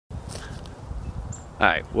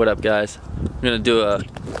Alright, what up guys? I'm gonna do a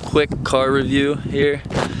quick car review here.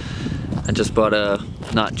 I just bought it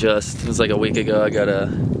was like a week ago, I got a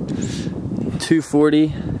 240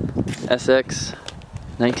 SX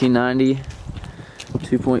 1990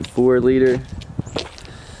 2.4 liter.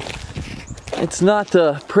 It's not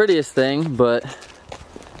the prettiest thing, but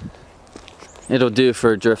it'll do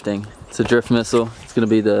for drifting. It's a drift missile. It's gonna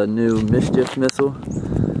be the new Mischief missile.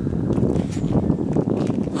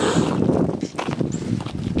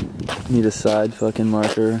 Need a side fucking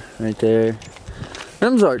marker right there.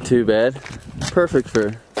 Rims aren't too bad. Perfect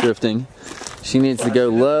for drifting. She needs to go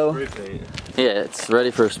low. Yeah, it's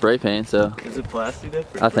ready for spray paint, so. Is it plastic?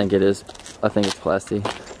 I think it is. I think it's plastic.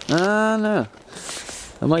 No.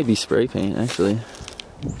 It might be spray paint, actually.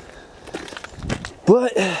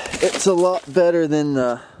 But it's a lot better than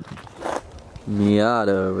the Miata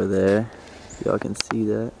over there. Y'all can see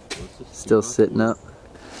that. Still sitting up.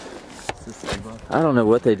 I don't know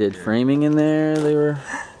what they did. Framing in there, they were...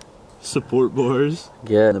 Support bars?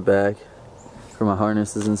 Yeah, in the back. For my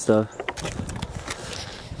harnesses and stuff.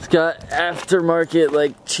 It's got aftermarket,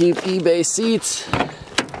 like, cheap eBay seats.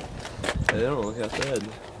 They don't look that bad.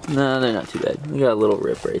 No, they're not too bad. We got a little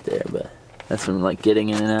rip right there, but that's from, like, getting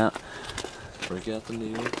in and out. Break out the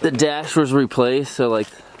new. The dash was replaced, so, like,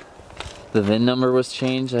 the VIN number was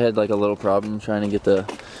changed. I had, like, a little problem trying to get the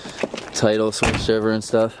title switched over and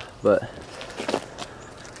stuff, but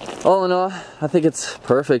all in all, I think it's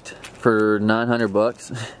perfect for 900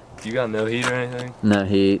 bucks. You got no heat or anything? No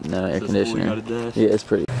heat, no air conditioner. Yeah, it's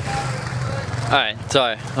pretty. Alright,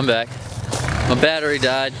 sorry, I'm back. My battery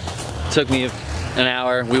died. Took me an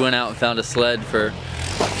hour. We went out and found a sled for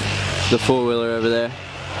the four-wheeler over there.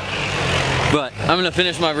 But I'm gonna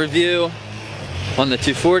finish my review on the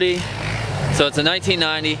 240. So it's a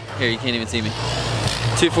 1990. Here, you can't even see me.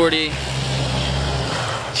 240.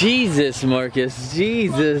 Jesus, Marcus.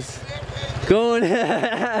 Jesus. Going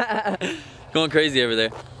crazy over there.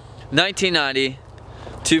 1990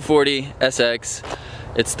 240 SX.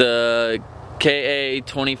 It's the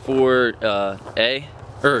KA24A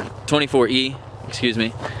or 24E, excuse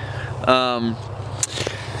me.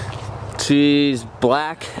 She's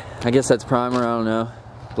black. I guess that's primer, I don't know.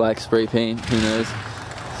 Black spray paint, who knows.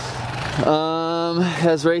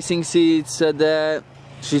 Has racing seats, said that.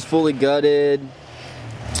 She's fully gutted.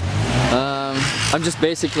 I'm just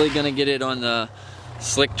basically gonna get it on the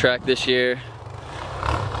slick track this year.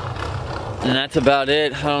 And that's about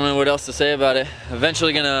it. I don't know what else to say about it.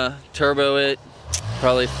 Eventually gonna turbo it,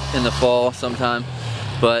 probably in the fall sometime.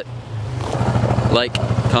 But like,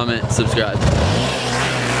 comment, subscribe.